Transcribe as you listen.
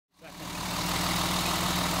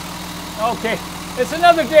Okay, it's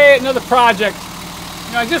another day, another project.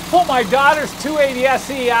 You know, I just pulled my daughter's 280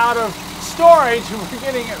 SE out of storage and we're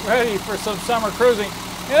getting it ready for some summer cruising.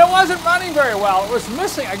 And it wasn't running very well. It was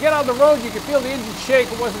missing. I get on the road, you could feel the engine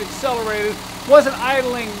shake. It wasn't accelerated, wasn't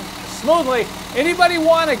idling smoothly. Anybody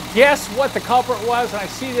want to guess what the culprit was? And I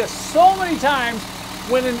see this so many times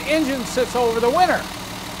when an engine sits over the winter.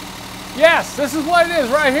 Yes, this is what it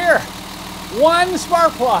is right here. One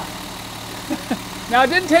spark plug. Now, it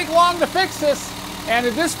didn't take long to fix this, and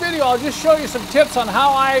in this video, I'll just show you some tips on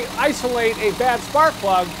how I isolate a bad spark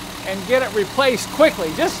plug and get it replaced quickly.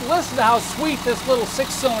 Just listen to how sweet this little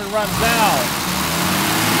 6-cylinder runs now.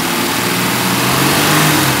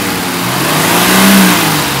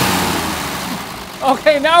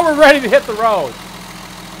 Okay, now we're ready to hit the road.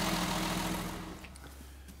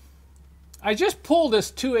 I just pulled this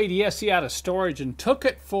 280 SE out of storage and took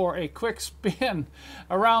it for a quick spin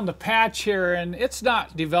around the patch here, and it's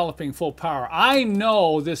not developing full power. I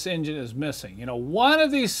know this engine is missing. You know, one of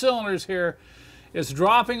these cylinders here is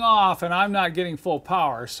dropping off and I'm not getting full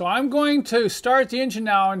power. So I'm going to start the engine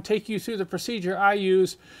now and take you through the procedure I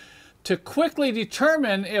use to quickly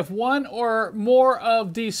determine if one or more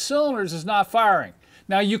of these cylinders is not firing.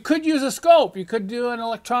 Now, you could use a scope. You could do an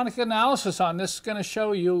electronic analysis on this. It's going to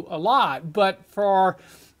show you a lot. But for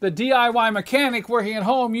the DIY mechanic working at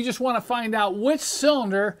home, you just want to find out which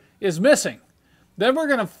cylinder is missing. Then we're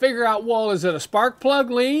going to figure out, well, is it a spark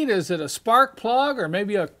plug lead? Is it a spark plug? Or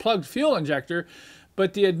maybe a plugged fuel injector?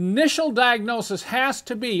 But the initial diagnosis has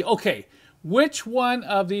to be, okay, which one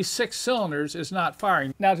of these 6 cylinders is not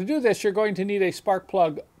firing? Now, to do this, you're going to need a spark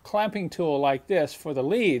plug clamping tool like this for the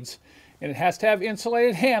leads. And it has to have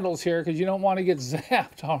insulated handles here because you don't want to get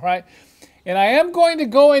zapped, all right? And I am going to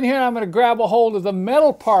go in here and I'm going to grab a hold of the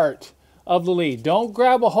metal part of the lead. Don't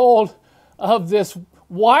grab a hold of this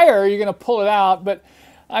wire. You're going to pull it out, but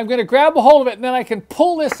I'm going to grab a hold of it and then I can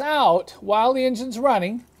pull this out while the engine's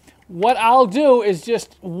running. What I'll do is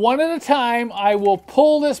just one at a time, I will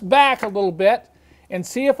pull this back a little bit and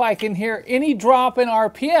see if I can hear any drop in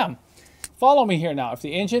RPM. Follow me here now. If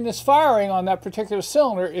the engine is firing on that particular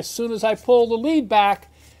cylinder, as soon as I pull the lead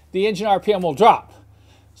back, the engine RPM will drop.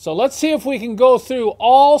 So let's see if we can go through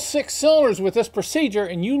all 6 cylinders with this procedure,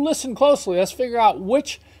 and you listen closely. Let's figure out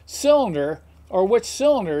which cylinder or which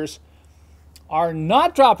cylinders are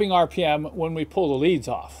not dropping RPM when we pull the leads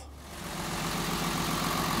off.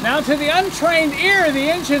 Now, to the untrained ear, the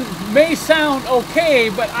engine may sound okay,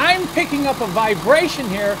 but I'm picking up a vibration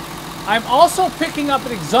here. I'm also picking up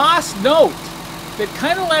an exhaust note that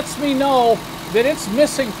kind of lets me know that it's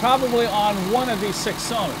missing probably on one of these 6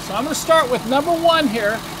 cylinders. So I'm going to start with number 1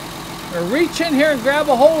 here. I'm going to reach in here and grab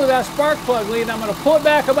a hold of that spark plug lead and I'm going to pull it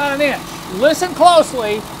back about 1 inch. Listen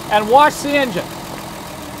closely and watch the engine.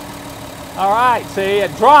 All right, see,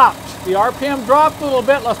 it dropped. The RPM dropped a little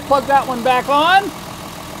bit. Let's plug that one back on.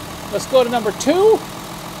 Let's go to number 2.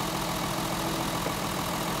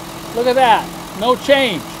 Look at that, no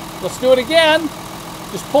change. Let's do it again.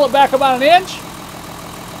 Just pull it back about 1 inch.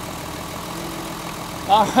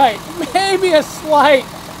 All right, maybe a slight,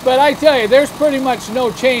 but I tell you, there's pretty much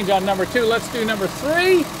no change on number 2. Let's do number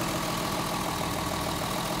 3.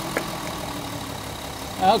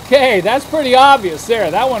 Okay, that's pretty obvious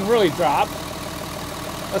there. That one really dropped.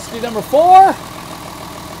 Let's do number 4.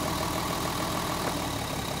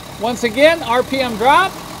 Once again, RPM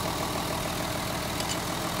drop.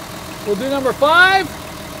 We'll do number 5.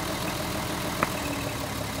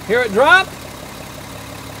 Hear it drop,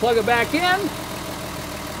 plug it back in,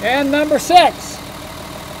 and number 6.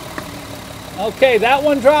 Okay, that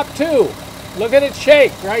one dropped too. Look at it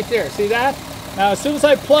shake right there, see that? Now as soon as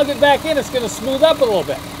I plug it back in, it's going to smooth up a little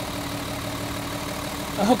bit.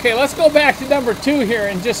 Okay, let's go back to number 2 here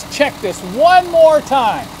and just check this one more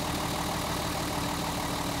time.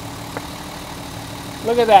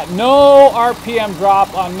 Look at that, no RPM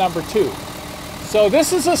drop on number 2. So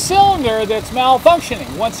this is a cylinder that's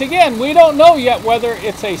malfunctioning. Once again, we don't know yet whether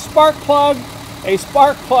it's a spark plug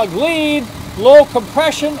lead, low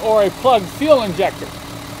compression, or a plugged fuel injector.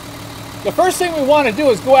 The first thing we want to do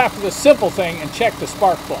is go after the simple thing and check the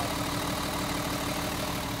spark plug.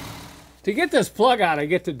 To get this plug out, I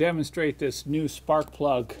get to demonstrate this new spark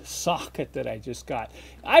plug socket that I just got.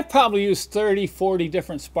 I've probably used 30, 40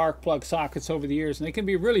 different spark plug sockets over the years, and they can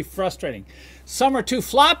be really frustrating. Some are too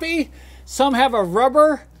floppy. Some have a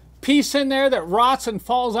rubber piece in there that rots and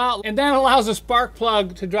falls out, and that allows the spark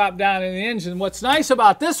plug to drop down in the engine. What's nice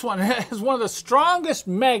about this one is one of the strongest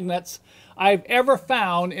magnets I've ever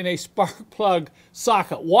found in a spark plug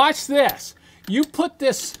socket. Watch this. You put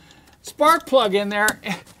this spark plug in there,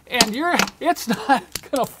 and it's not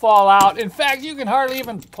going to fall out. In fact, you can hardly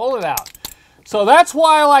even pull it out. So that's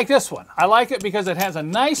why I like this one. I like it because it has a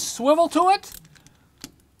nice swivel to it,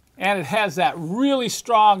 and it has that really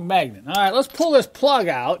strong magnet. All right, let's pull this plug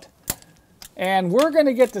out, and we're going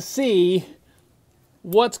to get to see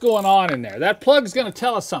what's going on in there. That plug's going to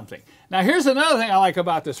tell us something. Now, here's another thing I like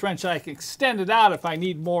about this wrench. I can extend it out if I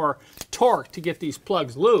need more torque to get these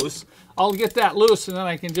plugs loose. I'll get that loose, and then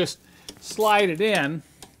I can just slide it in,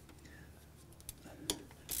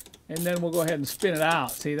 and then we'll go ahead and spin it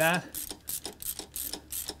out. See that?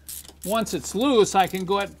 Once it's loose, I can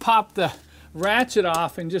go ahead and pop the ratchet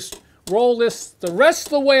off and just roll this the rest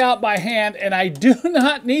of the way out by hand, and I do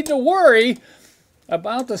not need to worry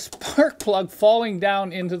about the spark plug falling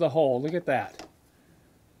down into the hole. Look at that.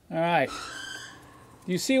 All right.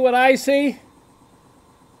 Do you see what I see?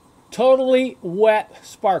 Totally wet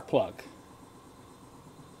spark plug.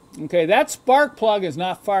 Okay, that spark plug is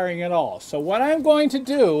not firing at all. So what I'm going to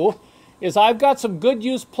do is I've got some good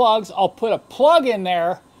used plugs. I'll put a plug in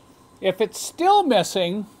there. If it's still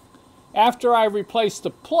missing after I replace the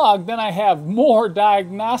plug, then I have more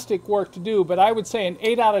diagnostic work to do. But I would say in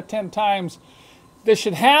 8 out of 10 times this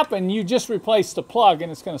should happen, you just replace the plug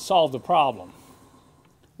and it's going to solve the problem.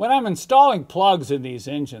 When I'm installing plugs in these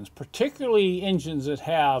engines, particularly engines that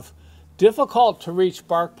have difficult to reach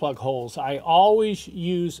spark plug holes, I always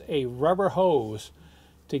use a rubber hose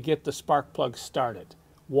to get the spark plug started.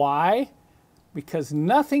 Why? Because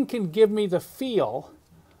nothing can give me the feel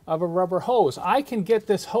of a rubber hose. I can get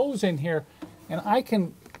this hose in here and I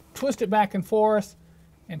can twist it back and forth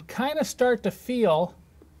and kind of start to feel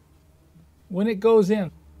when it goes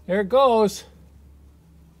in. There it goes.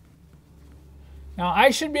 Now I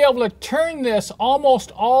should be able to turn this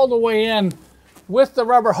almost all the way in with the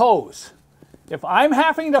rubber hose. If I'm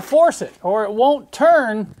having to force it or it won't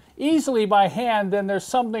turn easily by hand, then there's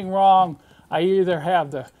something wrong. I either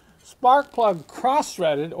have the spark plug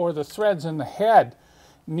cross-threaded or the threads in the head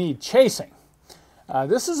need chasing.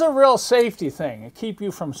 This is a real safety thing. It keeps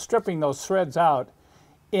you from stripping those threads out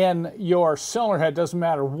in your cylinder head. Doesn't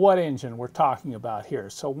matter what engine we're talking about here.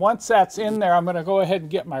 So once that's in there, I'm going to go ahead and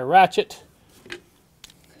get my ratchet.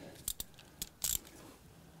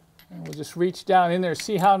 And we'll just reach down in there.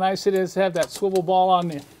 See how nice it is to have that swivel ball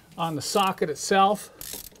on the socket itself.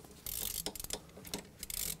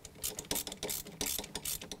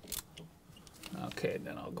 Okay,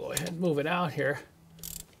 then I'll go ahead and move it out here.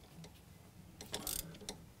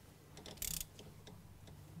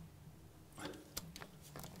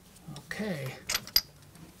 Okay.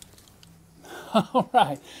 All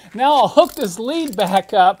right. Now I'll hook this lead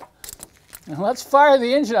back up and let's fire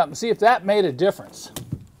the engine up and see if that made a difference.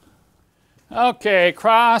 Okay,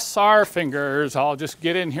 cross our fingers. I'll just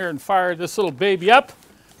get in here and fire this little baby up.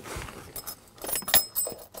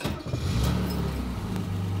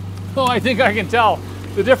 Oh, I think I can tell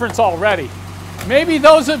the difference already. Maybe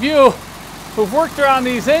those of you who've worked around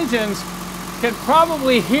these engines can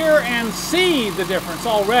probably hear and see the difference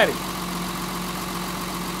already.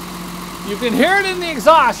 You can hear it in the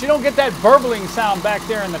exhaust. You don't get that burbling sound back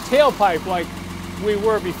there in the tailpipe like we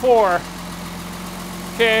were before.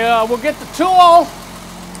 Okay, we'll get the tool,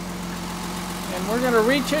 and we're going to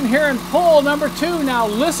reach in here and pull number 2. Now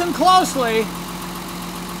listen closely.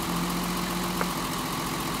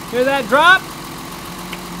 Hear that drop?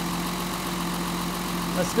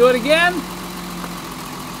 Let's do it again.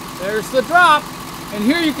 There's the drop, and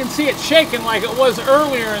here you can see it shaking like it was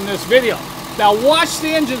earlier in this video. Now watch the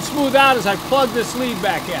engine smooth out as I plug this lead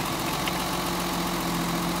back in.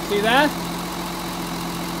 See that?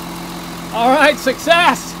 All right,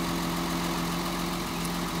 success.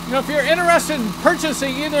 You know, if you're interested in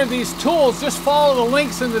purchasing either of these tools, just follow the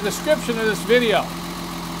links in the description of this video.